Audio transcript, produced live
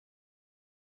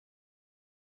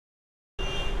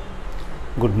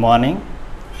Good morning.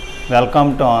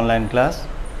 Welcome to online class.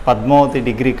 Padmavati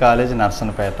Degree College,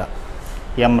 Narsanpeta.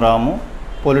 M. Ramu,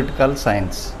 Political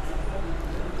Science.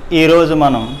 ఈ రోజు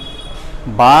మనం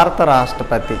భారత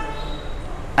రాష్ట్రపతి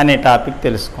అనే టాపిక్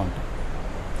తెలుసుకుంటాం.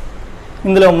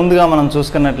 ఇందులో ముందుగా మనం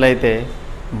చూసుకున్నట్లయితే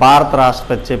భారత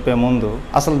రాష్ట్రపతి చెప్పే ముందు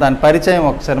అసలు దాని పరిచయం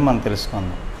ఒకసారి మనం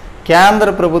తెలుసుకుందాం. కేంద్ర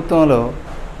ప్రభుత్వంలో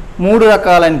 3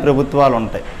 రకాలైన ప్రభుత్వాలు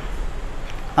ఉంటాయి.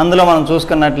 అందులో మనం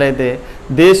చూసుకున్నట్లయితే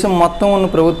దేశం మొత్తం ఉన్న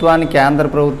ప్రభుత్వాన్ని కేంద్ర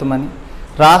ప్రభుత్వం అని,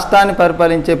 రాష్ట్రాన్ని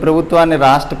పరిపాలించే ప్రభుత్వాన్ని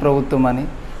రాష్ట్ర ప్రభుత్వం అని,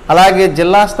 అలాగే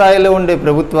జిల్లా స్థాయిలో ఉండే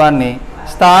ప్రభుత్వాన్ని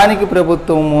స్థానిక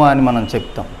ప్రభుత్వము అని మనం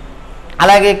చెప్తాం.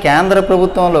 అలాగే కేంద్ర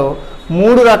ప్రభుత్వంలో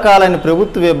 3 రకాలైన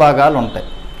ప్రభుత్వ విభాగాలు ఉంటాయి.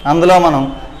 అందులో మనం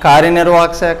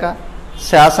కార్యనిర్వాహక శాఖ,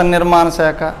 శాసన నిర్మాణ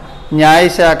శాఖ,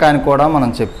 న్యాయశాఖ అని కూడా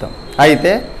మనం చెప్తాం.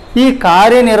 అయితే ఈ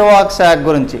కార్యనిర్వాహక శాఖ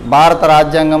గురించి భారత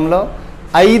రాజ్యాంగంలో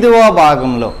 5వ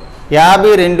భాగంలో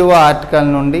 52వ ఆర్టికల్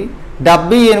నుండి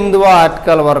 78వ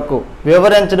ఆర్టికల్ వరకు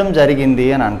వివరించడం జరిగింది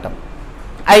అని అంటాం.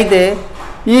 అయితే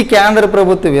ఈ కేంద్ర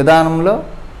ప్రభుత్వ విధానంలో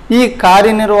ఈ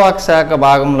కార్యనిర్వాహక శాఖ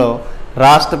భాగంలో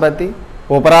రాష్ట్రపతి,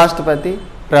 ఉపరాష్ట్రపతి,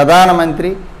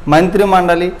 ప్రధానమంత్రి,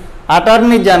 మంత్రిమండలి,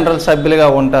 అటార్నీ జనరల్ సభ్యులుగా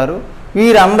ఉంటారు.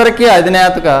 వీరందరికీ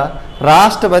అధినేతగా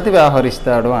రాష్ట్రపతి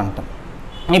వ్యవహరిస్తాడు అంటాం.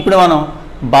 ఇప్పుడు మనం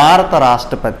భారత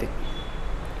రాష్ట్రపతి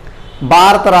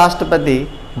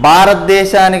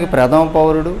భారతదేశానికి ప్రథమ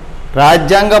పౌరుడు,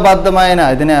 రాజ్యాంగబద్ధమైన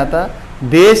అధినేత,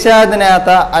 దేశాధినేత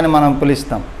అని మనం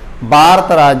పిలుస్తాం. భారత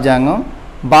రాజ్యాంగం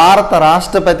భారత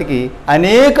రాష్ట్రపతికి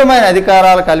అనేకమైన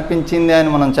అధికారాలు కల్పించింది అని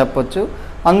మనం చెప్పొచ్చు.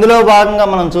 అందులో భాగంగా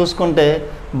మనం చూసుకుంటే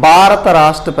భారత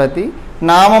రాష్ట్రపతి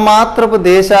నామమాత్రపు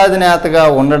దేశాధినేతగా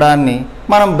ఉండడాన్ని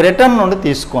మనం బ్రిటన్ నుండి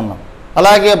తీసుకున్నాం.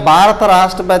 అలాగే భారత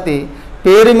రాష్ట్రపతి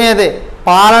పేరు మీదే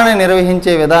పాలన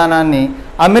నిర్వహించే విధానాన్ని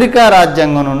అమెరికా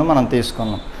రాజ్యాంగం నుండి మనం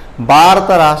తీసుకున్నాం. భారత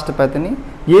రాష్ట్రపతిని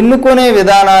ఎన్నుకునే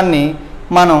విధానాన్ని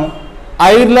మనం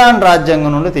ఐర్లాండ్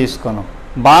రాజ్యాంగం నుండి తీసుకున్నాం.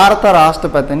 భారత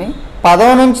రాష్ట్రపతిని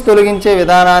పదవి నుంచి తొలగించే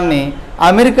విధానాన్ని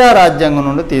అమెరికా రాజ్యాంగం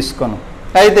నుండి తీసుకున్నాం.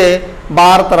 అయితే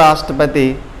భారత రాష్ట్రపతి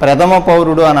ప్రథమ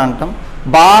పౌరుడు అని అంటాం.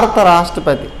 భారత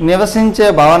రాష్ట్రపతి నివసించే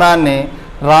భవనాన్ని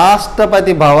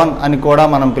రాష్ట్రపతి భవన్ అని కూడా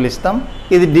మనం పిలుస్తాం.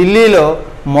 ఇది ఢిల్లీలో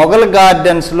మొఘల్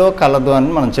గార్డెన్స్లో కలదు అని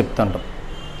మనం చెప్తుంటాం.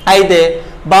 అయితే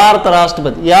భారత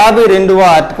రాష్ట్రపతి 52వ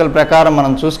ఆర్టికల్ ప్రకారం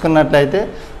మనం చూసుకున్నట్లయితే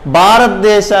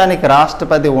భారతదేశానికి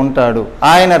రాష్ట్రపతి ఉంటాడు.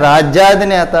 ఆయన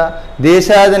రాజ్యాధినేత,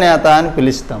 దేశాధినేత అని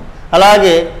పిలుస్తాం.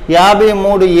 అలాగే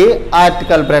 53A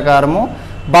ఆర్టికల్ ప్రకారము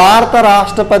భారత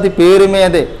రాష్ట్రపతి పేరు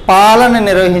మీదే పాలన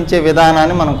నిర్వహించే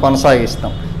విధానాన్ని మనం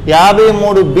కొనసాగిస్తాం.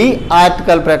 53B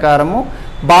ఆర్టికల్ ప్రకారము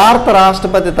భారత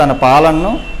రాష్ట్రపతి తన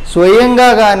పాలనను స్వయంగా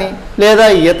కానీ లేదా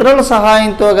ఇతరుల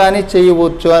సహాయంతో కానీ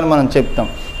చేయవచ్చు అని మనం చెప్తాం.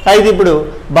 అయితే ఇప్పుడు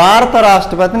భారత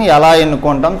రాష్ట్రపతిని ఎలా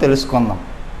ఎన్నుకుంటాం తెలుసుకుందాం.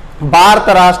 భారత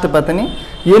రాష్ట్రపతిని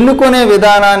ఎన్నుకునే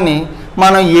విధానాన్ని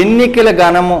మనం ఎన్నికల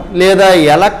గణము లేదా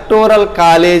ఎలక్టోరల్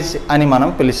కాలేజ్ అని మనం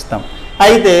పిలుస్తాం.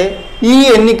 అయితే ఈ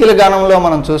ఎన్నికల గణంలో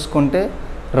మనం చూసుకుంటే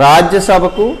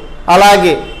రాజ్యసభకు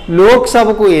అలాగే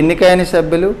లోక్సభకు ఎన్నికైన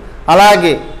సభ్యులు,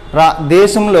 అలాగే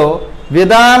దేశంలో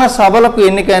విధాన సభలకు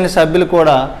ఎన్నికైన సభ్యులు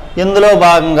కూడా ఇందులో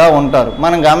భాగంగా ఉంటారు.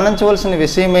 మనం గమనించవలసిన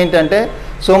విషయం ఏంటంటే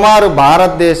సుమారు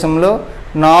భారతదేశంలో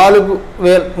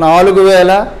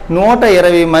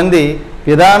 4120 మంది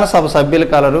విధానసభ సభ్యులు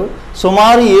కలరు.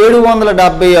 సుమారు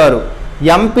 776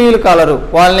 ఎంపీలు కలరు.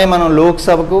 వాళ్ళని మనం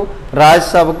లోక్సభకు,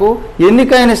 రాజ్యసభకు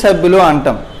ఎన్నికైన సభ్యులు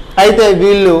అంటాం. అయితే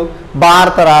వీళ్ళు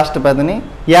భారత రాష్ట్రపతిని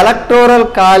ఎలక్టోరల్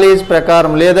కాలేజ్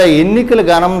ప్రకారం లేదా ఎన్నికల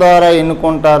గణం ద్వారా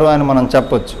ఎన్నుకుంటారు అని మనం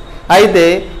చెప్పొచ్చు. అయితే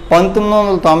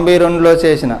 1992లో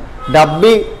చేసిన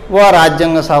 70వ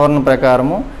రాజ్యాంగ సవరణ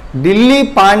ప్రకారము ఢిల్లీ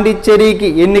పాండిచ్చేరికి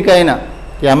ఎన్నికైన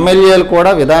ఎమ్మెల్యేలు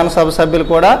కూడా, విధానసభ సభ్యులు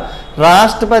కూడా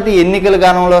రాష్ట్రపతి ఎన్నికల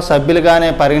గణంలో సభ్యులుగానే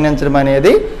పరిగణించడం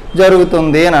అనేది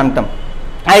జరుగుతుంది అని అంటాం.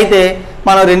 అయితే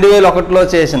మనం 2001లో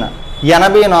చేసిన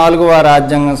 84వ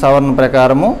రాజ్యాంగ సవరణ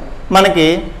ప్రకారము మనకి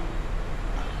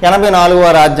 84వ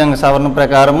రాజ్యాంగ సవరణ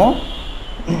ప్రకారము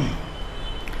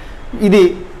ఇది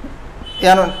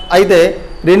అయితే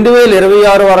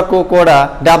 2026 వరకు కూడా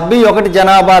 71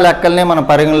 జనాభా లెక్కల్ని మనం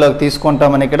పరిగణలోకి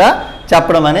తీసుకుంటామని ఇక్కడ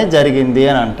చెప్పడం అనేది జరిగింది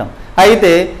అని అంటాం.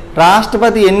 అయితే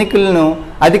రాష్ట్రపతి ఎన్నికలను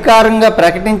అధికారంగా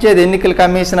ప్రకటించేది ఎన్నికల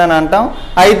కమిషన్ అని అంటాం.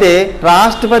 అయితే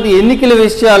రాష్ట్రపతి ఎన్నికల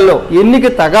విషయాల్లో ఎన్నిక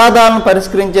తగాదాలను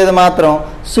పరిష్కరించేది మాత్రం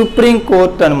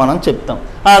సుప్రీంకోర్టు అని మనం చెప్తాం.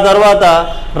 ఆ తర్వాత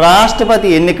రాష్ట్రపతి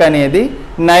ఎన్నిక అనేది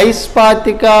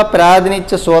నైష్పాతిక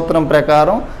ప్రాతినిధ్య సూత్రం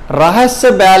ప్రకారం రహస్య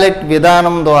బ్యాలెట్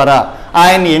విధానం ద్వారా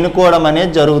ఆయన్ని ఎన్నుకోవడం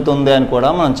అనేది జరుగుతుంది అని కూడా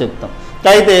మనం చెప్తాం.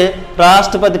 అయితే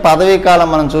రాష్ట్రపతి పదవీ కాలం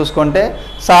మనం చూసుకుంటే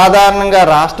సాధారణంగా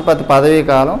రాష్ట్రపతి పదవీ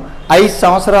కాలం 5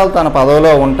 సంవత్సరాలు తన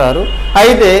పదవిలో ఉంటారు.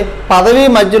 అయితే పదవి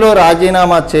మధ్యలో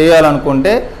రాజీనామా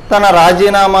చేయాలనుకుంటే తన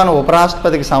రాజీనామాను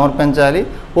ఉపరాష్ట్రపతికి సమర్పించాలి.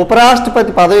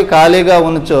 ఉపరాష్ట్రపతి పదవి ఖాళీగా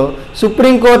ఉన్నచో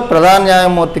సుప్రీంకోర్టు ప్రధాన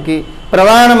న్యాయమూర్తికి,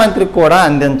 ప్రధానమంత్రికి కూడా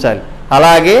అందించాలి.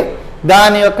 అలాగే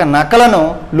దాని యొక్క నకలను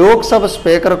లోక్సభ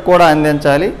స్పీకర్కు కూడా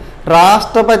అందించాలి.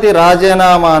 రాష్ట్రపతి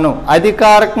రాజీనామాను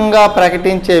అధికారికంగా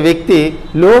ప్రకటించే వ్యక్తి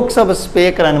లోక్సభ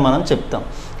స్పీకర్ అని మనం చెప్తాం.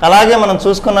 అలాగే మనం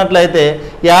చూసుకున్నట్లయితే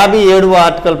 57వ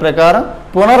ఆర్టికల్ ప్రకారం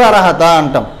పునరర్హత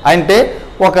అంటాం. అంటే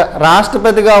ఒక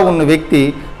రాష్ట్రపతిగా ఉన్న వ్యక్తి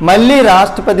మళ్ళీ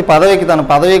రాష్ట్రపతి పదవికి తన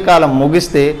పదవీ కాలం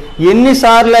ముగిస్తే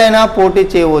ఎన్నిసార్లు అయినా పోటీ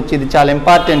చేయవచ్చు. ఇది చాలా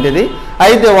ఇంపార్టెంట్. ఇది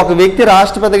అయితే ఒక వ్యక్తి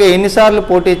రాష్ట్రపతిగా ఎన్నిసార్లు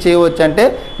పోటీ చేయవచ్చు అంటే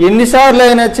ఎన్నిసార్లు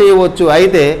అయినా చేయవచ్చు.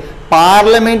 అయితే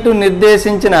పార్లమెంటు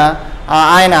నిర్దేశించిన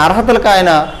ఆయన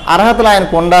అర్హతలు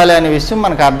ఆయనకు ఉండాలి అనే విషయం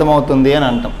మనకు అర్థమవుతుంది అని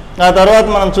అంటాం. ఆ తర్వాత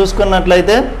మనం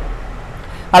చూసుకున్నట్లయితే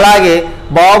అలాగే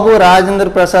బాబు రాజేంద్ర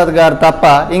ప్రసాద్ గారు తప్ప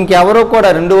ఇంకెవరూ కూడా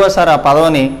రెండవసారి ఆ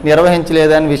పదవిని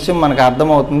నిర్వహించలేదనే విషయం మనకు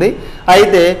అర్థమవుతుంది.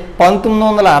 అయితే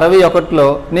 1961లో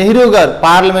నెహ్రూ గారు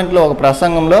పార్లమెంట్లో ఒక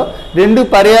ప్రసంగంలో 2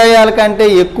 పర్యాయాల కంటే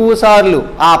ఎక్కువ సార్లు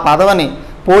ఆ పదవిని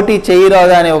పోటీ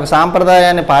చేయరాదు అనే ఒక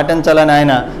సాంప్రదాయాన్ని పాటించాలని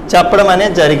ఆయన చెప్పడం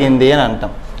అనేది జరిగింది అని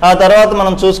అంటాం. ఆ తర్వాత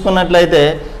మనం చూసుకున్నట్లయితే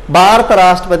భారత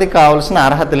రాష్ట్రపతికి కావాల్సిన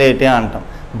అర్హతలు ఏంటి అంటాం.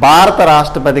 భారత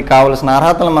రాష్ట్రపతికి కావాల్సిన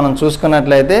అర్హతలు మనం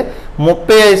చూసుకున్నట్లయితే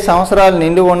 35 సంవత్సరాలు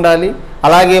నిండి ఉండాలి.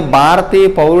 అలాగే భారతీయ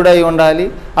పౌరుడై ఉండాలి.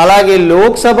 అలాగే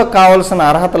లోక్సభకు కావాల్సిన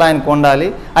అర్హతలు ఆయనకు ఉండాలి.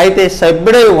 అయితే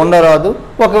సభ్యుడై ఉండరాదు.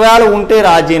 ఒకవేళ ఉంటే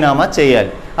రాజీనామా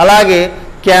చేయాలి. అలాగే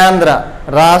కేంద్ర,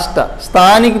 రాష్ట్ర,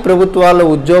 స్థానిక ప్రభుత్వాల్లో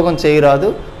ఉద్యోగం చేయరాదు.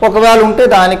 ఒకవేళ ఉంటే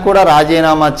దానికి కూడా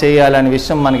రాజీనామా చేయాలి అనే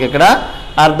విషయం మనకి ఇక్కడ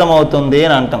అర్థమవుతుంది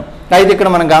అని అంటాం. అయితే ఇక్కడ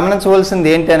మనం గమనించవలసింది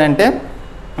ఏంటి అని అంటే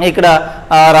ఇక్కడ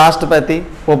రాష్ట్రపతి,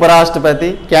 ఉపరాష్ట్రపతి,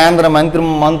 కేంద్ర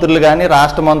మంత్రులు కానీ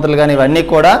రాష్ట్ర మంత్రులు కానీ ఇవన్నీ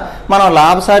కూడా మనం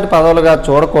లాభసాటి పదవులుగా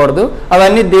చూడకూడదు.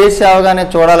 అవన్నీ దేశ సేవగానే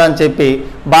చూడాలని చెప్పి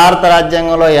భారత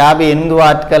రాజ్యాంగంలో 58వ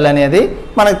ఆర్టికల్ అనేది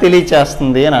మనకు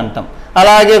తెలియచేస్తుంది అని అంటాం.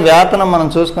 అలాగే వేతనం మనం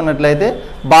చూసుకున్నట్లయితే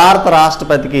భారత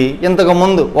రాష్ట్రపతికి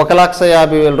ఇంతకుముందు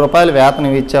 1,50,000 రూపాయలు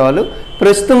వేతనం ఇచ్చేవాళ్ళు.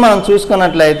 ప్రస్తుతం మనం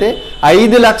చూసుకున్నట్లయితే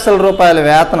 5 లక్షల రూపాయల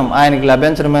వేతనం ఆయనకి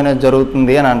లభించడం అనేది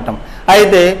జరుగుతుంది అని అంటాం.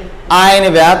 అయితే ఆయన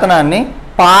వేతనాన్ని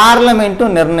పార్లమెంటు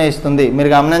నిర్ణయిస్తుంది. మీరు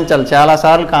గమనించాలి,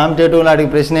 చాలాసార్లు కాంపిటేటివ్లో అడిగే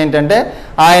ప్రశ్న ఏంటంటే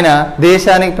ఆయన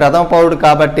దేశానికి ప్రథమ పౌరుడు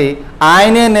కాబట్టి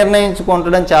ఆయనే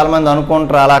నిర్ణయించుకుంటాడని చాలామంది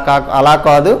అనుకుంటారు. అలా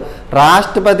కాదు.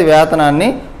 రాష్ట్రపతి వేతనాన్ని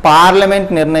పార్లమెంట్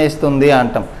నిర్ణయిస్తుంది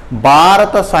అంటాం.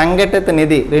 భారత సంఘటిత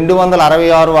నిధి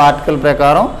 266వ ఆర్టికల్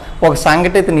ప్రకారం ఒక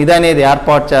సంఘటిత నిధి అనేది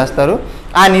ఏర్పాటు చేస్తారు.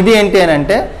 ఆ నిధి ఏంటి అని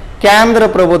అంటే కేంద్ర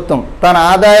ప్రభుత్వం తన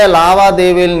ఆదాయ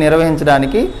లావాదేవీలు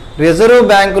నిర్వహించడానికి రిజర్వ్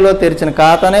బ్యాంకులో తెరిచిన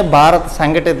ఖాతానే భారత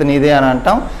సంఘటిత నిధి అని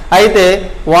అంటాం. అయితే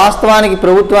వాస్తవానికి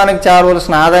ప్రభుత్వానికి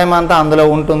చేరవలసిన ఆదాయం అంతా అందులో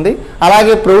ఉంటుంది.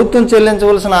 అలాగే ప్రభుత్వం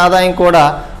చెల్లించవలసిన ఆదాయం కూడా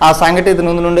ఆ సంఘటిత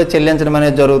నిధి నుండి చెల్లించడం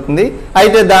అనేది జరుగుతుంది.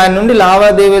 అయితే దాని నుండి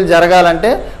లావాదేవీలు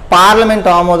జరగాలంటే పార్లమెంట్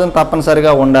ఆమోదం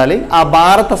తప్పనిసరిగా ఉండాలి. ఆ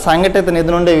భారత సంఘటిత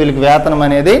నిధి నుండి వీళ్ళకి వేతనం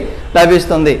అనేది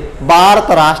లభిస్తుంది.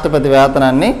 భారత రాష్ట్రపతి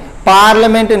వేతనాన్ని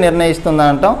పార్లమెంటు నిర్ణయిస్తుంది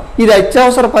అంటాం. ఇది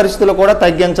అత్యవసర పరిస్థితులు కూడా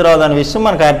తగ్గించరాదు అనే విషయం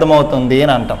మనకు అర్థమవుతుంది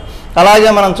అని అంటాం. అలాగే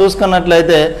మనం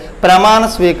చూసుకున్నట్లయితే ప్రమాణ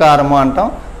స్వీకారము అంటాం.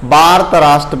 భారత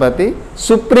రాష్ట్రపతి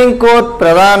సుప్రీంకోర్టు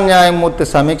ప్రధాన న్యాయమూర్తి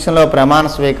సమీక్షలో ప్రమాణ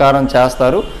స్వీకారం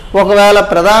చేస్తారు. ఒకవేళ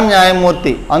ప్రధాన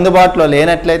న్యాయమూర్తి అందుబాటులో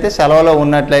లేనట్లయితే, సెలవులో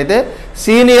ఉన్నట్లయితే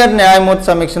సీనియర్ న్యాయమూర్తి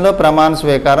సమీక్షలో ప్రమాణ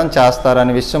స్వీకారం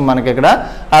చేస్తారనే విషయం మనకి ఇక్కడ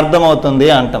అర్థమవుతుంది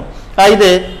అంటాం. అయితే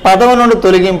పదవి నుండి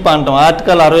తొలగింపు అంటాం.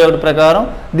 ఆర్టికల్ 61 ప్రకారం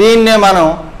దీన్నే మనం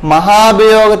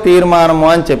మహాభియోగ తీర్మానము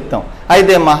అని చెప్తాం.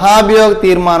 అయితే మహాభియోగ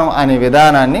తీర్మానం అనే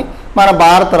విధానాన్ని మన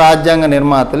భారత రాజ్యాంగ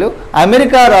నిర్మాతలు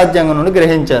అమెరికా రాజ్యాంగం నుండి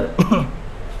గ్రహించారు.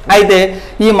 అయితే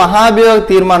ఈ మహాభియోగ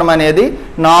తీర్మానం అనేది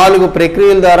 4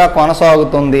 ప్రక్రియల ద్వారా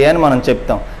కొనసాగుతుంది అని మనం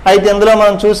చెప్తాం. అయితే ఇందులో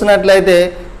మనం చూసినట్లయితే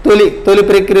తొలి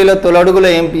ప్రక్రియలో తొలి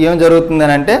అడుగులో ఏం జరుగుతుంది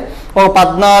అని అంటే ఒక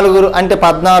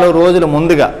 14 రోజుల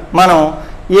ముందుగా మనం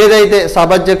ఏదైతే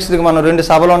సభాధ్యక్షుడికి మనం 2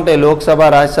 సభలు ఉంటాయి, లోక్సభ,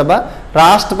 రాజ్యసభ,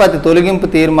 రాష్ట్రపతి తొలగింపు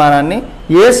తీర్మానాన్ని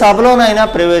ఏ సభలోనైనా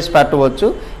ప్రవేశపెట్టవచ్చు.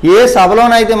 ఏ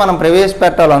సభలోనైతే మనం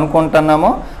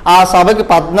ప్రవేశపెట్టాలనుకుంటున్నామో ఆ సభకి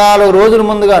 14 రోజుల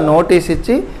ముందుగా నోటీస్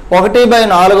ఇచ్చి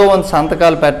 1/4 వంతు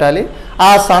సంతకాలు పెట్టాలి.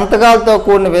 ఆ సంతకాలతో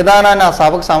కూడిన విధానాన్ని ఆ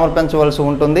సభకు సమర్పించవలసి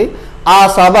ఉంటుంది. ఆ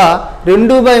సభ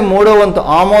 2/3 వంతు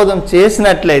ఆమోదం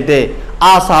చేసినట్లయితే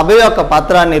ఆ సభ యొక్క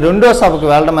పత్రాన్ని రెండో సభకు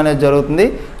వెళ్ళడం అనేది జరుగుతుంది.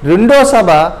 రెండో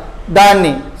సభ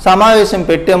దాన్ని సమావేశం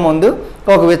పెట్టే ముందు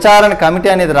ఒక విచారణ కమిటీ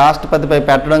అనేది రాష్ట్రపతిపై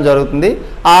పెట్టడం జరుగుతుంది.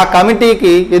 ఆ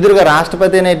కమిటీకి ఎదురుగా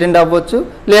రాష్ట్రపతిని అటెండ్ అవ్వచ్చు,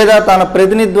 లేదా తన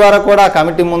ప్రతినిధి ద్వారా కూడా ఆ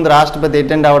కమిటీ ముందు రాష్ట్రపతి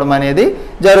అటెండ్ అవ్వడం అనేది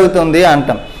జరుగుతుంది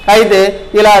అంటాం. అయితే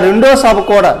ఇలా రెండో సభ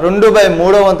కూడా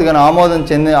 2/3 వంతుగా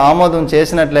ఆమోదం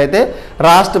చేసినట్లయితే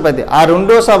రాష్ట్రపతి ఆ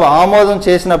రెండో సభ ఆమోదం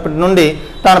చేసినప్పటి నుండి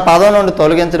తన పదవి నుండి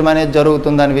తొలగించడం అనేది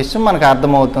జరుగుతుందనే విషయం మనకు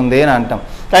అర్థమవుతుంది అని అంటాం.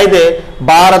 అయితే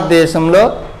భారతదేశంలో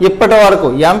ఇప్పటి వరకు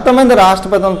ఎంతమంది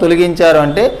రాష్ట్రపతిని తొలగించారు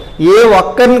అంటే ఏ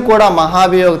ఒక్కరిని కూడా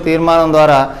మహాభియోగ తీర్మానం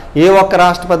ద్వారా ఏ ఒక్క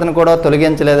రాష్ట్రపతిని కూడా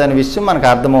తొలగించలేదనే విషయం మనకు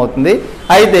అర్థమవుతుంది.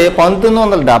 అయితే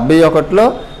 1971లో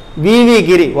వివి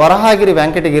గిరి వరహాగిరి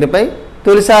వెంకటగిరిపై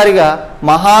తొలిసారిగా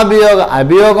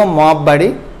అభియోగం మోపబడి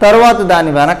తర్వాత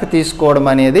దాన్ని వెనక్కి తీసుకోవడం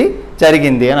అనేది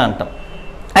జరిగింది అని అంటాం.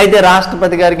 అయితే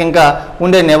రాష్ట్రపతి గారికి ఇంకా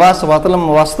ఉండే నివాస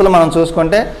వసతులు మనం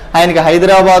చూసుకుంటే ఆయనకి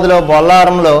హైదరాబాదులో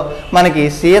బొల్లారంలో మనకి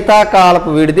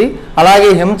శీతాకాలపు విడిది, అలాగే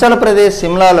హిమాచల్ ప్రదేశ్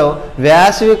సిమ్లాలో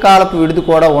వేసవి కాలపు విడిది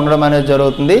కూడా ఉండడం అనేది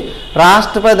జరుగుతుంది.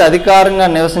 రాష్ట్రపతి అధికారంగా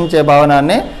నివసించే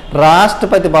భవనాన్ని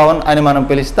రాష్ట్రపతి భవన్ అని మనం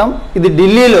పిలుస్తాం. ఇది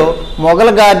ఢిల్లీలో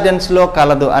మొఘల్ గార్డెన్స్లో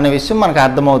కలదు అనే విషయం మనకు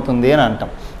అర్థమవుతుంది అని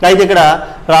అంటాం. అయితే ఇక్కడ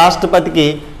రాష్ట్రపతికి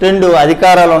 2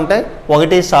 అధికారాలు ఉంటాయి.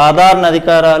 ఒకటి సాధారణ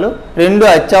అధికారాలు, 2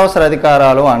 అత్యవసర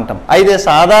అధికారాలు అంటాం. అయితే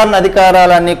సాధారణ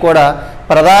అధికారాలన్నీ కూడా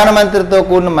ప్రధానమంత్రితో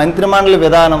కూడిన మంత్రిమండలి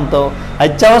విధానంతో,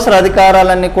 అత్యవసర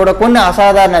అధికారాలన్నీ కూడా కొన్ని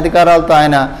అసాధారణ అధికారాలతో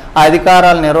ఆయన ఆ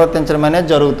అధికారాలు నిర్వర్తించడం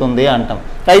అనేది జరుగుతుంది అంటాం.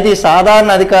 అయితే ఈ సాధారణ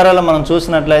అధికారాలు మనం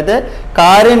చూసినట్లయితే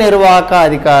కార్యనిర్వాహక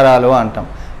అధికారాలు అంటాం.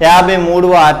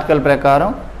 53వ ఆర్టికల్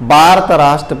ప్రకారం భారత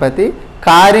రాష్ట్రపతి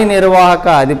కార్యనిర్వాహక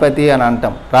అధిపతి అని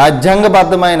అంటాం,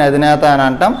 రాజ్యాంగబద్ధమైన అధినేత అని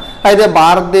అంటాం. అయితే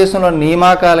భారతదేశంలో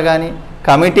నియామకాలు కానీ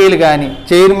కమిటీలు కానీ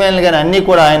చైర్మన్లు కానీ అన్నీ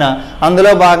కూడా ఆయన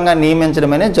అందులో భాగంగా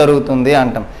నియమించడం అనేది జరుగుతుంది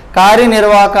అంటాం.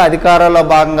 కార్యనిర్వాహక అధికారాల్లో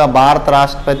భాగంగా భారత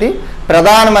రాష్ట్రపతి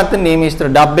ప్రధానమంత్రిని నియమిస్తారు.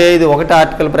 75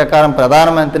 ఆర్టికల్ ప్రకారం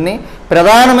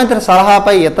ప్రధానమంత్రి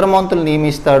సలహాపై ఇతర మంత్రులు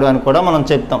నియమిస్తాడు అని కూడా మనం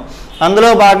చెప్తాం. అందులో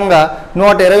భాగంగా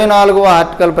 124వ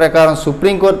ఆర్టికల్ ప్రకారం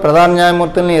సుప్రీంకోర్టు ప్రధాన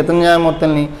న్యాయమూర్తుల్ని ఇతర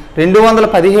న్యాయమూర్తుల్ని,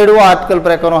 217వ ఆర్టికల్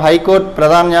ప్రకారం హైకోర్టు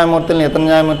ప్రధాన న్యాయమూర్తుల్ని ఇతర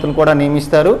న్యాయమూర్తులను కూడా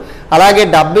నియమిస్తారు. అలాగే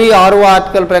 76వ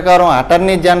ఆర్టికల్ ప్రకారం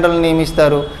అటార్నీ జనరల్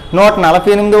నియమిస్తారు.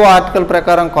 148వ ఆర్టికల్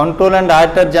ప్రకారం కంట్రోల్ అండ్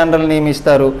ఆడిటర్ జనరల్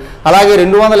నియమిస్తారు. అలాగే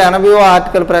 280వ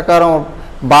ఆర్టికల్ ప్రకారం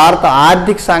భారత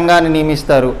ఆర్థిక సంఘాన్ని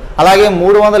నియమిస్తారు. అలాగే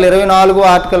 324వ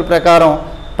ఆర్టికల్ ప్రకారం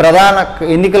ప్రధాన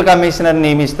ఎన్నికల కమిషనర్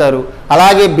నియమిస్తారు.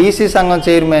 అలాగే బీసీ సంఘం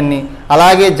చైర్మన్ని,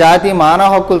 అలాగే జాతీయ మానవ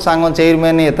హక్కుల సంఘం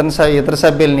చైర్మన్ని ఇతర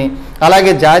సభ్యుల్ని,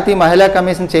 అలాగే జాతీయ మహిళా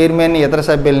కమిషన్ చైర్మన్ని ఇతర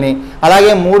సభ్యుల్ని,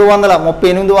 అలాగే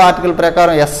 338వ ఆర్టికల్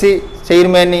ప్రకారం ఎస్సీ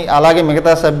చైర్మన్ని అలాగే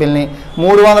మిగతా సభ్యుల్ని,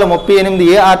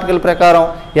 338A ఆర్టికల్ ప్రకారం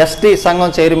ఎస్టీ సంఘం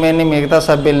చైర్మన్ని మిగతా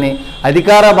సభ్యుల్ని,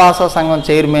 అధికార భాషా సంఘం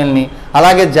చైర్మన్ని,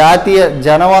 అలాగే జాతీయ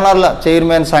జనవనరుల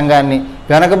చైర్మన్ సంఘాన్ని,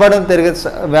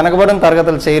 వెనకబడిన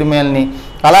తరగతుల చైర్మన్ని,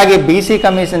 అలాగే బీసీ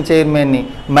కమిషన్ చైర్మన్ని,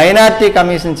 మైనార్టీ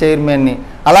కమిషన్ చైర్మన్ని,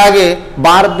 అలాగే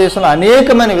భారతదేశంలో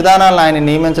అనేకమైన విధానాలను ఆయన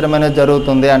నియమించడం అనేది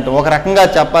జరుగుతుంది. అంటే ఒక రకంగా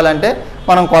చెప్పాలంటే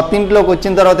మనం కొత్త ఇంట్లోకి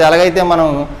వచ్చిన తర్వాత ఎలాగైతే మనం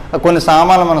కొన్ని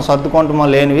సామాన్లు మనం సర్దుకుంటామో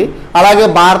లేనివి, అలాగే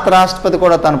భారత రాష్ట్రపతి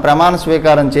కూడా తన ప్రమాణ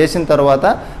స్వీకారం చేసిన తర్వాత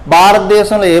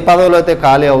భారతదేశంలో ఏ పదవులు అయితే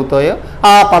ఖాళీ అవుతాయో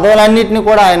ఆ పదవులన్నింటినీ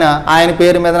కూడా ఆయన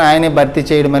పేరు మీద ఆయనే భర్తీ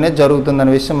చేయడం అనేది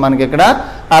జరుగుతుందనే విషయం మనకి ఇక్కడ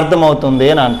అర్థమవుతుంది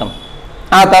అని అంటాం.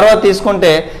 ఆ తర్వాత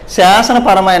తీసుకుంటే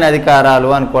శాసనపరమైన అధికారాలు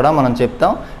అని కూడా మనం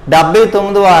చెప్తాం.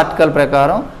 79వ ఆర్టికల్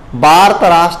ప్రకారం భారత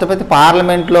రాష్ట్రపతి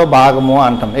పార్లమెంట్లో భాగము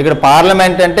అంటాం. ఇక్కడ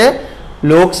పార్లమెంట్ అంటే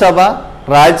లోక్సభ,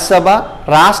 రాజ్యసభ,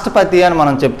 రాష్ట్రపతి అని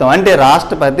మనం చెప్తాం. అంటే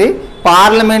రాష్ట్రపతి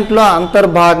పార్లమెంట్లో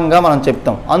అంతర్భాగంగా మనం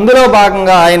చెప్తాం. అందులో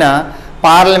భాగంగా ఆయన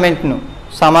పార్లమెంట్ను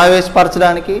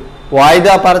సమావేశపరచడానికి,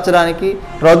 వాయిదా పరచడానికి,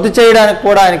 రద్దు చేయడానికి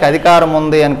కూడా ఆయనకు అధికారం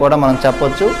ఉంది అని కూడా మనం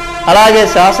చెప్పొచ్చు. అలాగే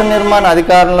శాసన నిర్మాణ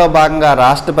అధికారంలో భాగంగా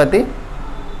రాష్ట్రపతి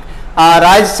ఆ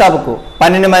రాజ్యసభకు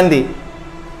 12 మంది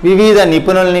వివిధ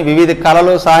నిపుణుల్ని, వివిధ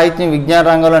కళలు, సాహిత్యం, విజ్ఞాన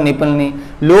రంగంలో నిపుణుల్ని,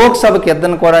 లోక్సభకి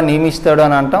ఇద్దరిని కూడా నియమిస్తాడు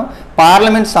అని అంటాం.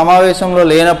 పార్లమెంట్ సమావేశంలో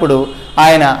లేనప్పుడు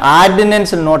ఆయన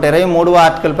ఆర్డినెన్స్ 123వ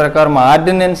ఆర్టికల్ ప్రకారం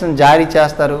ఆర్డినెన్స్ని జారీ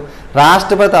చేస్తారు.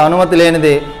 రాష్ట్రపతి అనుమతి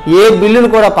లేనిదే ఏ బిల్లులు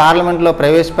కూడా పార్లమెంట్లో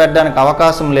ప్రవేశపెట్టడానికి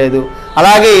అవకాశం లేదు.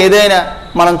 అలాగే ఏదైనా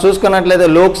మనం చూసుకున్నట్లయితే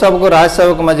లోక్సభకు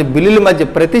రాజ్యసభకు మధ్య బిల్లుల మధ్య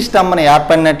ప్రతిష్టంభన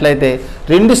ఏర్పడినట్లయితే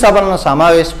 2 సభలను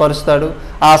సమావేశపరుస్తాడు.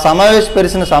 ఆ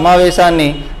సమావేశపరిచిన సమావేశాన్ని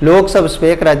లోక్సభ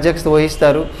స్పీకర్ అధ్యక్షత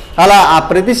వహిస్తారు. అలా ఆ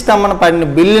ప్రతిష్టంభన పడిన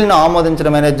బిల్లులను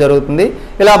ఆమోదించడం అనేది జరుగుతుంది.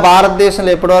 ఇలా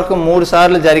భారతదేశంలో ఇప్పటివరకు 3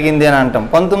 సార్లు జరిగింది అని అంటాం.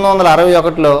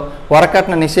 1961లో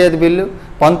వరకట్న నిషేధ bill,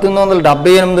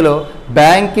 1978లో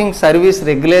banking service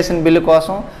regulation bill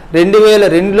కోసం,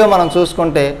 2002లో మనం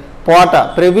చూసుకుంటే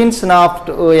ప్రివెన్షన్ ఆఫ్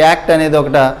యాక్ట్ అనేది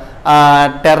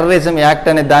టెర్రరిజం యాక్ట్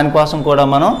అనే దానికోసం కూడా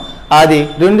మనం అది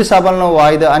 2 సభలను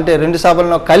వాయిదా అంటే 2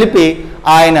 సభలను కలిపి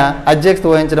ఆయన అధ్యక్షత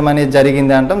వహించడం అనేది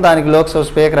జరిగింది అంటాం. దానికి లోక్సభ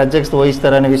స్పీకర్ అధ్యక్షత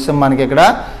వహిస్తారనే విషయం మనకి ఇక్కడ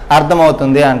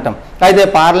అర్థమవుతుంది అంటాం. అయితే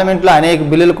పార్లమెంట్లో అనేక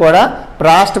బిల్లులు కూడా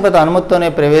రాష్ట్రపతి అనుమతితోనే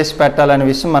ప్రవేశపెట్టాలనే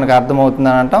విషయం మనకు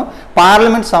అర్థమవుతుందని అంటాం.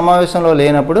 పార్లమెంట్ సమావేశంలో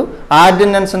లేనప్పుడు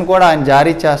ఆర్డినెన్స్ను కూడా ఆయన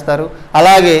జారీ చేస్తారు.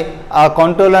 అలాగే ఆ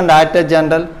కంట్రోల్ అండ్ ఆడిటర్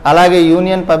జనరల్, అలాగే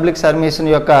యూనియన్ పబ్లిక్ సర్వీస్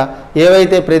యొక్క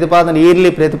ఏవైతే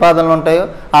ఇయర్లీ ప్రతిపాదనలు ఉంటాయో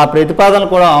ఆ ప్రతిపాదనలు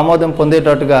కూడా ఆమోదం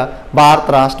పొందేటట్టుగా భారత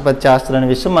రాష్ట్రపతి చేస్తారనే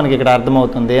విషయం మనకి ఇక్కడ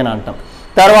అర్థమవుతుంది అని అంటాం.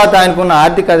 తర్వాత ఆయనకున్న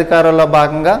ఆర్థిక అధికారాల్లో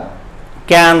భాగంగా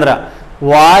కేంద్ర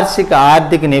వార్షిక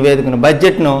ఆర్థిక నివేదికను,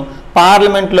 బడ్జెట్ను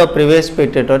పార్లమెంట్లో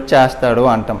ప్రవేశపెట్టేటట్టు చేస్తాడు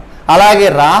అంటాం. అలాగే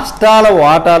రాష్ట్రాల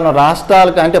వాటాలను,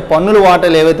 రాష్ట్రాలకు అంటే పన్నుల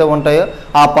వాటాలు ఏవైతే ఉంటాయో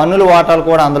ఆ పన్నుల వాటాలు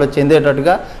కూడా అందులో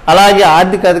చెందేటట్టుగా, అలాగే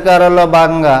ఆర్థిక అధికారాల్లో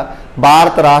భాగంగా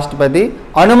భారత రాష్ట్రపతి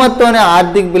అనుమతితోనే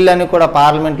ఆర్థిక బిల్లుని కూడా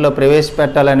పార్లమెంట్లో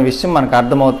ప్రవేశపెట్టాలనే విషయం మనకు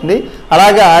అర్థమవుతుంది.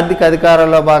 అలాగే ఆర్థిక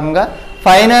అధికారాల్లో భాగంగా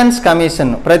ఫైనాన్స్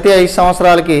కమిషన్, ప్రతి 5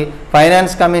 సంవత్సరాలకి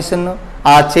ఫైనాన్స్ కమిషన్ను,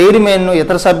 ఆ చైర్మన్ను,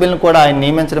 ఇతర సభ్యులను కూడా ఆయన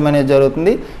నియమించడం అనేది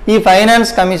జరుగుతుంది. ఈ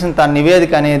ఫైనాన్స్ కమిషన్ తన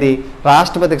నివేదిక అనేది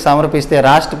రాష్ట్రపతికి సమర్పిస్తే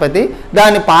రాష్ట్రపతి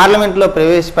దాన్ని పార్లమెంట్లో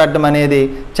ప్రవేశపెట్టడం అనేది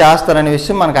చేస్తారనే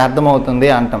విషయం మనకు అర్థమవుతుంది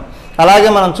అంటాం.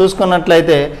 అలాగే మనం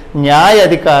చూసుకున్నట్లయితే న్యాయ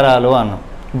అధికారాలు అన్నాం.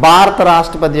 భారత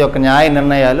రాష్ట్రపతి యొక్క న్యాయ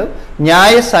నిర్ణయాలు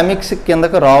న్యాయ సమీక్ష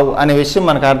కిందకు రావు అనే విషయం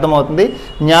మనకు అర్థమవుతుంది.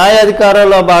 న్యాయ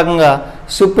అధికారాల్లో భాగంగా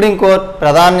సుప్రీంకోర్టు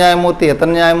ప్రధాన న్యాయమూర్తి, ఇతర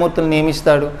న్యాయమూర్తులు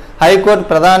నియమిస్తాడు. హైకోర్టు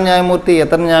ప్రధాన న్యాయమూర్తి,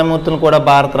 ఇతర న్యాయమూర్తులను కూడా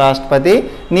భారత రాష్ట్రపతి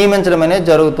నియమించడం అనేది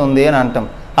జరుగుతుంది అని అంటాం.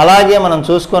 అలాగే మనం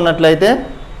చూసుకున్నట్లయితే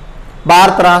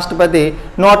భారత రాష్ట్రపతి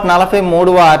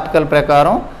 143వ ఆర్టికల్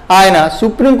ప్రకారం ఆయన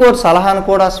సుప్రీంకోర్టు సలహాను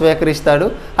కూడా స్వీకరిస్తాడు.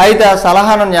 అయితే ఆ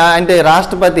సలహాను అంటే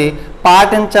రాష్ట్రపతి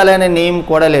పాటించాలనే నియమం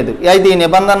కూడా లేదు. అయితే ఈ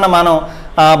నిబంధన మనం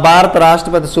భారత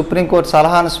రాష్ట్రపతి సుప్రీంకోర్టు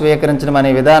సలహాను స్వీకరించడం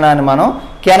అనే విధానాన్ని మనం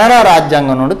కెనడా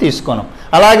రాజ్యాంగం నుండి తీసుకున్నాం.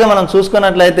 అలాగే మనం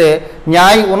చూసుకున్నట్లయితే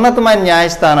ఉన్నతమైన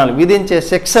న్యాయస్థానాలు విధించే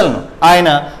శిక్షలను ఆయన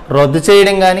రద్దు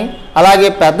చేయడం కానీ, అలాగే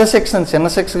పెద్ద శిక్షను చిన్న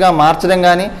శిక్షగా మార్చడం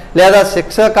కానీ, లేదా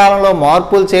శిక్షా కాలంలో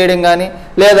మార్పులు చేయడం కానీ,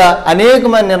 లేదా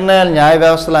అనేకమైన నిర్ణయాలు న్యాయ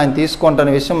వ్యవస్థలో ఆయన తీసుకుంటున్న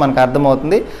విషయం మనకు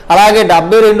అర్థమవుతుంది. అలాగే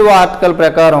 72వ ఆర్టికల్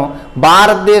ప్రకారం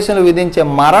భారతదేశంలో విధించే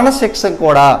మరణ శిక్ష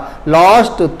కూడా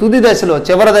తుది దశలో,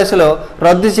 చివరి దశలో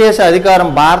రద్దు చేసే అధికారం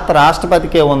భారత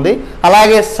రాష్ట్రపతికే ఉంది.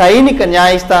 అలాగే సైనిక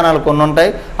న్యాయస్థానాలు కొన్ని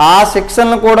ఉంటాయి, ఆ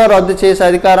శిక్షలను కూడా రద్దు చేసే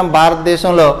అధికారం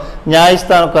భారతదేశంలో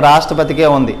న్యాయస్థానం రాష్ట్రపతికే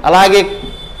ఉంది.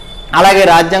 అలాగే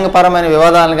రాజ్యాంగపరమైన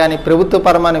వివాదాలను కానీ,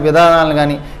 ప్రభుత్వపరమైన విధానాలను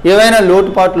కానీ, ఏవైనా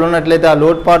లోటుపాట్లు ఉన్నట్లయితే ఆ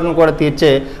లోటుపాట్లను కూడా తీర్చే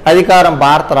అధికారం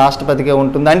భారత రాష్ట్రపతికే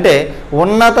ఉంటుంది. అంటే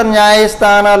ఉన్నత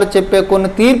న్యాయస్థానాలు చెప్పే కొన్ని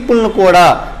తీర్పులను కూడా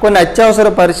కొన్ని అత్యవసర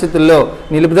పరిస్థితుల్లో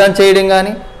నిలుపుదల చేయడం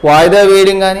కానీ, వాయిదా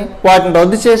వేయడం కానీ, వాటిని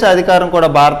రద్దు చేసే అధికారం కూడా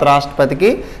భారత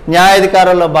రాష్ట్రపతికి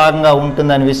న్యాయాధికారంలో భాగంగా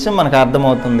ఉంటుందనే విషయం మనకు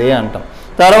అర్థమవుతుంది అంటాం.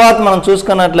 తర్వాత మనం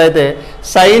చూసుకున్నట్లయితే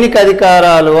సైనిక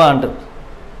అధికారాలు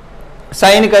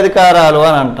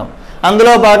అని అంటాం.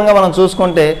 అందులో భాగంగా మనం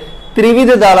చూసుకుంటే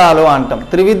త్రివిధ దళాలు అంటాం.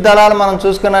 త్రివిధ దళాలు మనం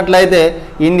చూసుకున్నట్లయితే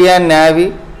Indian navy,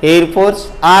 air force,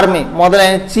 army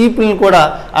మొదలైన చీఫ్లను కూడా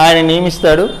ఆయన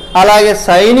నియమిస్తాడు. అలాగే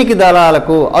సైనిక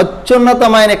దళాలకు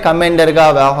అత్యున్నతమైన కమాండర్గా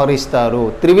వ్యవహరిస్తారు.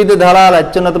 త్రివిధ దళాల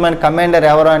అత్యున్నతమైన కమాండర్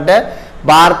ఎవరు అంటే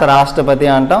భారత రాష్ట్రపతి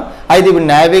అంటాం. అయితే ఇప్పుడు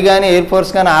నేవీ కానీ, ఎయిర్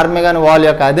ఫోర్స్ కానీ, ఆర్మీ కానీ వాళ్ళ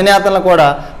యొక్క అధినేతలను కూడా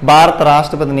భారత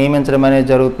రాష్ట్రపతి నియమించడం అనేది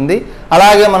జరుగుతుంది.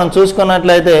 అలాగే మనం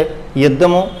చూసుకున్నట్లయితే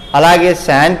యుద్ధము, అలాగే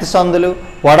శాంతి సంధులు,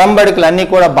 ఒడంబడికలు అన్నీ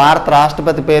కూడా భారత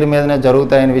రాష్ట్రపతి పేరు మీదనే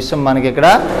జరుగుతాయనే విషయం మనకి ఇక్కడ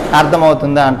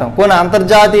అర్థమవుతుంది అంటాం. కొన్ని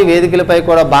అంతర్జాతీయ వేదికలపై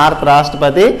కూడా భారత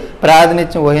రాష్ట్రపతి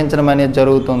ప్రాతినిధ్యం వహించడం అనేది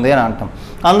జరుగుతుంది అని అంటాం.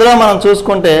 అందులో మనం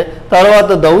చూసుకుంటే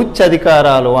తర్వాత దౌత్య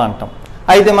అధికారాలు అంటాం.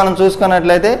 అయితే మనం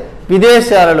చూసుకున్నట్లయితే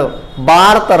విదేశాలలో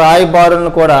భారత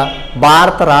రాయబారులను కూడా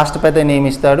భారత రాష్ట్రపతి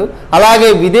నియమిస్తాడు. అలాగే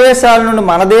విదేశాల నుండి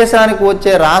మన దేశానికి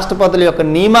వచ్చే రాష్ట్రపతుల యొక్క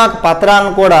నియామక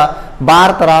పత్రాలను కూడా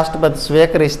భారత రాష్ట్రపతి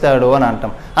స్వీకరిస్తాడు అని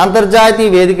అంటాం. అంతర్జాతీయ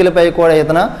వేదికలపై కూడా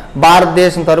ఇతను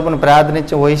భారతదేశం తరపున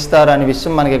ప్రాతినిధ్యం వహిస్తారు అనే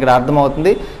విషయం మనకి ఇక్కడ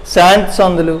అర్థమవుతుంది. శాంతి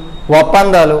సంధులు,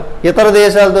 ఒప్పందాలు, ఇతర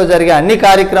దేశాలతో జరిగే అన్ని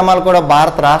కార్యక్రమాలు కూడా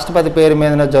భారత రాష్ట్రపతి పేరు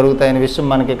మీదనే జరుగుతాయనే విషయం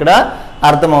మనకి ఇక్కడ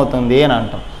అర్థమవుతుంది అని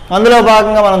అంటాం. అందులో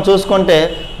భాగంగా మనం చూసుకుంటే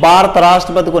భారత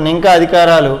రాష్ట్రపతికి కొన్ని ఇంకా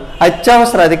అధికారాలు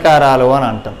అత్యవసర అధికారాలు అని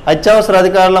అంటాం. అత్యవసర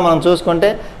అధికారాల్లో మనం చూసుకుంటే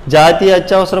జాతీయ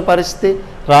అత్యవసర పరిస్థితి,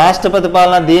 రాష్ట్రపతి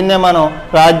పాలన, దీన్నే మనం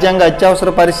రాజ్యాంగ అత్యవసర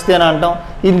పరిస్థితి అని అంటాం.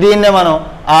 దీన్నే మనం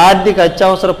ఆర్థిక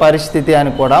అత్యవసర పరిస్థితి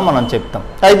అని కూడా మనం చెప్తాం.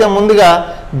 అయితే ముందుగా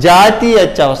జాతీయ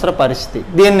అత్యవసర పరిస్థితి,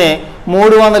 దీన్నే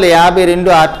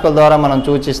 352 ఆర్టికల్ ద్వారా మనం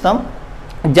సూచిస్తాం.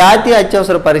 జాతీయ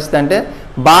అత్యవసర పరిస్థితి అంటే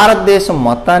భారతదేశం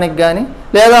మొత్తానికి కానీ,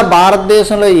 లేదా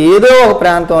భారతదేశంలో ఏదో ఒక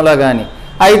ప్రాంతంలో కానీ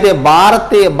అయితే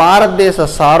భారతదేశ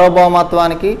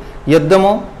సార్వభౌమత్వానికి,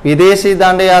 యుద్ధము, విదేశీ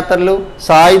దండయాత్రలు,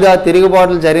 సాయుధ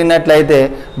తిరుగుబాట్లు జరిగినట్లయితే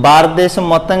భారతదేశం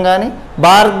మొత్తం కానీ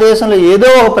భారతదేశంలో ఏదో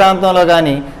ఒక ప్రాంతంలో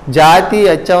కానీ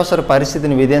జాతీయ అత్యవసర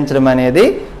పరిస్థితిని విధించడం అనేది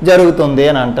జరుగుతుంది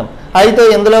అని అంటాం. అయితే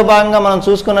ఇందులో భాగంగా మనం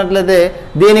చూసుకున్నట్లయితే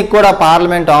దీనికి కూడా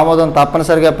పార్లమెంట్ ఆమోదం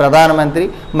తప్పనిసరిగా ప్రధానమంత్రి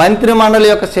మంత్రిమండలి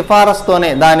యొక్క సిఫారసుతోనే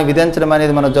దాన్ని విధించడం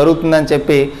అనేది మనం జరుగుతుందని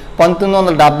చెప్పి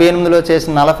 1978లో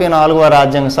చేసిన 44వ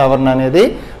రాజ్యాంగ సవరణ అనేది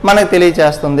మనకు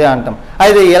తెలియచేస్తుంది అంటాం.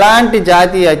 అయితే ఇలాంటి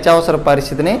జాతీయ అత్యవసర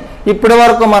పరిస్థితిని ఇప్పటి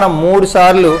వరకు మనం 3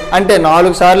 సార్లు అంటే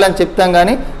 4 సార్లు అని చెప్తాం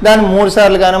కానీ దాన్ని 3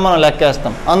 సార్లుగానే మనం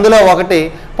లెక్కేస్తాం. అందులో ఒకటి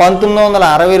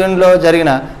 1962లో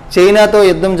జరిగిన చైనాతో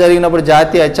యుద్ధం జరిగినప్పుడు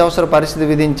జాతీయ అత్యవసర పరిస్థితి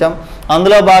విధించాం.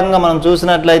 అందులో భాగంగా మనం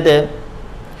చూసినట్లయితే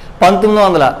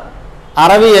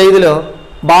 1965లో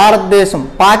భారతదేశం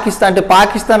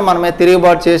పాకిస్తాన్ మనమే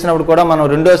తిరుగుబాటు చేసినప్పుడు కూడా మనం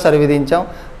రెండోసారి విధించాం.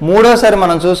 మూడోసారి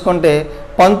మనం చూసుకుంటే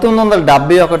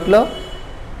 1971లో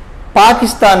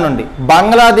పాకిస్తాన్ నుండి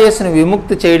బంగ్లాదేశ్ని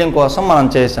విముక్తి చేయడం కోసం మనం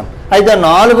చేసాం. అయితే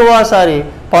 4వసారి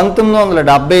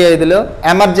 1975లో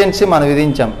ఎమర్జెన్సీ మనం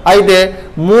విధించాం. అయితే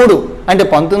 3 అంటే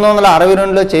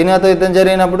 1962లో చైనాతో యుద్ధం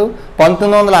జరిగినప్పుడు,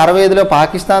 1965లో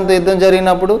పాకిస్తాన్తో యుద్ధం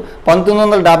జరిగినప్పుడు,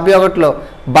 1971లో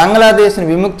బంగ్లాదేశ్ని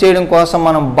విముక్తి చేయడం కోసం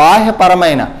మనం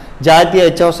బాహ్యపరమైన జాతీయ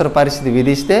అత్యవసర పరిస్థితి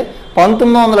విధిస్తే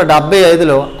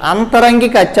 1975లో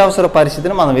అంతరంగిక అత్యవసర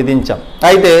పరిస్థితిని మనం విధించాం.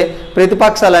 అయితే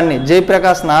ప్రతిపక్షాలన్నీ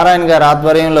జయప్రకాష్ నారాయణ గారి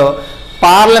ఆధ్వర్యంలో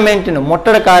పార్లమెంటును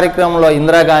ముట్టడి కార్యక్రమంలో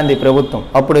ఇందిరాగాంధీ ప్రభుత్వం,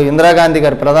 అప్పుడు ఇందిరాగాంధీ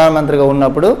గారు ప్రధానమంత్రిగా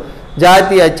ఉన్నప్పుడు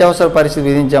జాతీయ అత్యవసర పరిస్థితి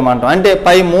విధించామంటాం. అంటే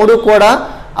పై 3 కూడా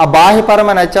ఆ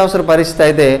బాహ్యపరమైన అత్యవసర పరిస్థితి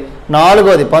అయితే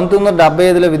 4వది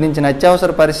 1975లో విధించిన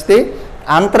అత్యవసర పరిస్థితి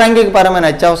అంతరంగికపరమైన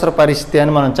అత్యవసర పరిస్థితి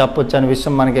అని మనం చెప్పొచ్చు అనే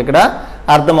విషయం మనకి ఇక్కడ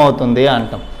అర్థమవుతుంది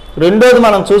అంటాం. రెండోది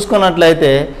మనం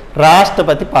చూసుకున్నట్లయితే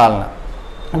రాష్ట్రపతి పాలన.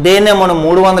 దీన్నే మనం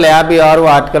 356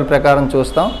 ఆర్టికల్ ప్రకారం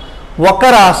చూస్తాం. ఒక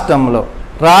రాష్ట్రంలో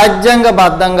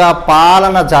రాజ్యాంగబద్ధంగా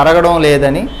పాలన జరగడం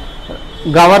లేదని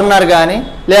గవర్నర్ కానీ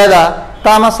లేదా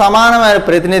తమ సమానమైన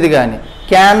ప్రతినిధి కానీ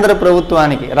కేంద్ర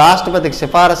ప్రభుత్వానికి రాష్ట్రపతికి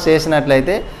సిఫారసు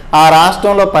చేసినట్లయితే ఆ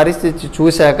రాష్ట్రంలో పరిస్థితి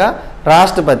చూశాక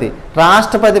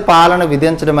రాష్ట్రపతి పాలన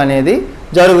విధించడం అనేది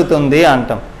జరుగుతుంది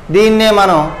అంటాం. దీన్నే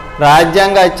మనం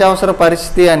రాజ్యాంగ అత్యవసర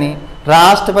పరిస్థితి అని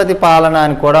రాష్ట్రపతి పాలన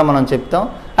అని కూడా మనం చెప్తాం.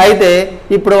 అయితే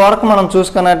ఇప్పటి వరకు మనం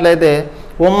చూసుకున్నట్లయితే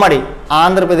ఉమ్మడి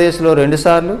ఆంధ్రప్రదేశ్లో 2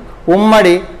 సార్లు,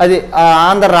 ఉమ్మడి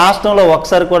ఆంధ్ర రాష్ట్రంలో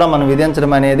ఒకసారి కూడా మనం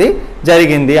విధించడం అనేది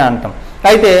జరిగింది అంటాం.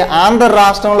 అయితే ఆంధ్ర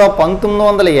రాష్ట్రంలో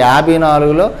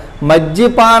 1954లో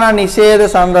మద్యపాన నిషేధ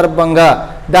సందర్భంగా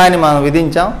దాన్ని మనం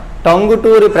విధించాం.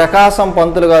 టంగుటూరి ప్రకాశం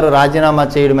పంతులు గారు రాజీనామా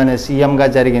చేయడం అనేది సీఎంగా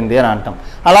జరిగింది అని అంటాం.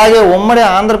 అలాగే ఉమ్మడి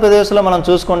ఆంధ్రప్రదేశ్లో మనం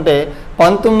చూసుకుంటే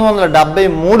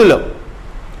 1973లో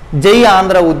జై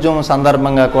ఆంధ్ర ఉద్యమం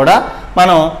సందర్భంగా కూడా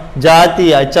మనం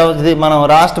మనం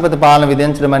రాష్ట్రపతి పాలన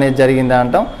విధించడం అనేది జరిగింది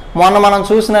అంటాం. మొన్న మనం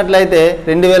చూసినట్లయితే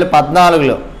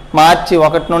 2014లో మార్చి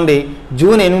 1 నుండి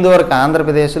జూన్ 8 వరకు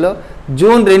ఆంధ్రప్రదేశ్లో,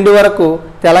 జూన్ 2 వరకు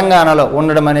తెలంగాణలో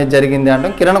ఉండడం అనేది జరిగింది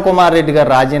అంటాం. కిరణ్ కుమార్ రెడ్డి గారు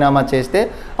రాజీనామా చేస్తే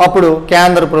అప్పుడు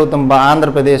కేంద్ర ప్రభుత్వం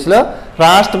ఆంధ్రప్రదేశ్లో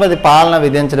రాష్ట్రపతి పాలన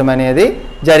విధించడం అనేది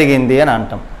జరిగింది అని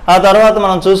అంటాం. ఆ తర్వాత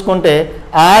మనం చూసుకుంటే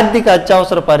ఆర్థిక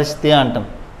అత్యవసర పరిస్థితి అంటాం.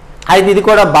 అయితే ఇది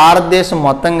కూడా భారతదేశం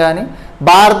మొత్తం కానీ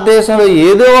భారతదేశంలో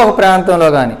ఏదో ఒక ప్రాంతంలో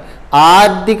కానీ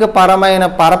ఆర్థిక పరమైన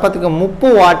పరపతికి ముప్పు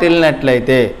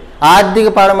వాటిల్లినట్లయితే, ఆర్థిక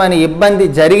పరమైన ఇబ్బంది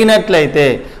జరిగినట్లయితే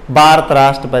భారత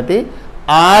రాష్ట్రపతి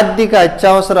ఆర్థిక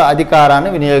అత్యవసర అధికారాన్ని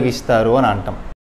వినియోగిస్తారు అని అంటాం.